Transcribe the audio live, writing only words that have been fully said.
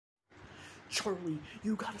Charlie,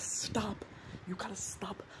 you gotta stop. You gotta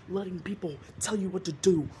stop letting people tell you what to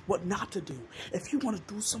do, what not to do. If you want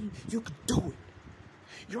to do something, you can do it.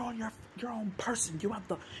 You're on your own person. You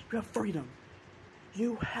have freedom.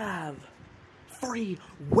 You have free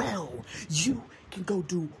will. You can go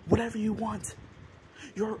do whatever you want.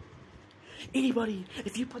 Anybody,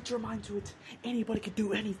 if you put your mind to it, anybody can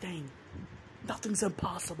do anything. Nothing's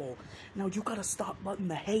impossible. Now you gotta stop letting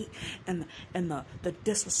the hate and the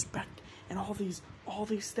disrespect and all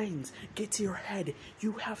these things get to your head.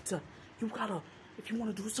 You gotta, if you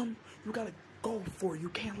wanna do something, you gotta go for it. You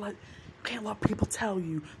can't let people tell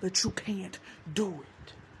you that you can't do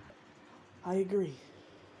it. I agree.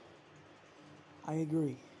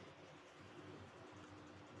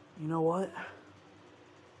 You know what?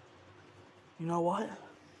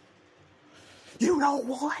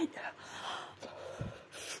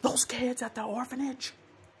 Those kids at the orphanage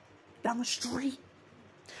down the street,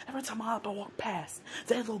 every time I have to walk past,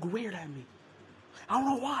 they look weird at me. I don't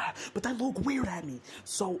know why, but they look weird at me.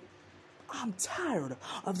 So I'm tired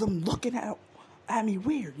of them looking at me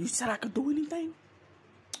weird. You said I could do anything?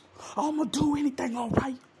 I'm gonna do anything,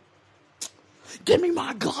 alright? Give me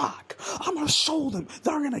my Glock. I'm gonna show them.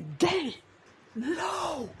 They're gonna get it.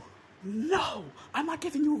 No, I'm not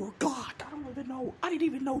giving you a Glock. I didn't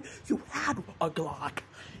even know you had a Glock.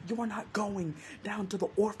 You are not going down to the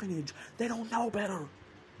orphanage. They don't know better.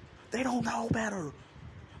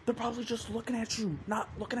 They're probably just looking at you, not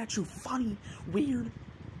looking at you funny, weird.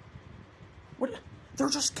 They're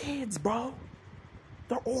just kids, bro.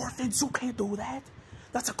 They're orphans. You can't do that.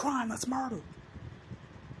 That's a crime. That's murder.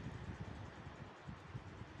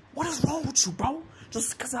 What is wrong with you, bro?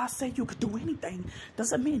 Just because I say you could do anything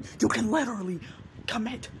doesn't mean you can literally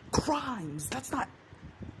commit crimes. That's not...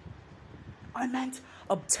 I meant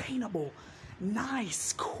obtainable,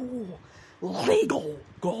 nice, cool, legal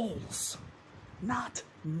goals. Not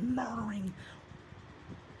murdering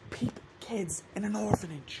kids in an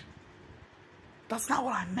orphanage. That's not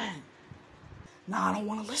what I meant. Nah, I don't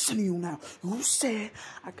want to listen to you now. You said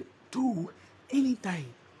I could do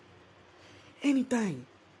anything. Anything.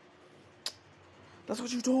 That's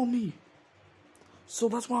what you told me. So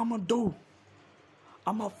that's what I'm gonna do.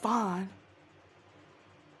 I'm gonna find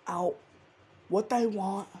out what they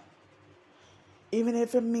want, even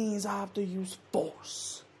if it means I have to use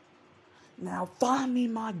force. Now find me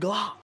my Glock.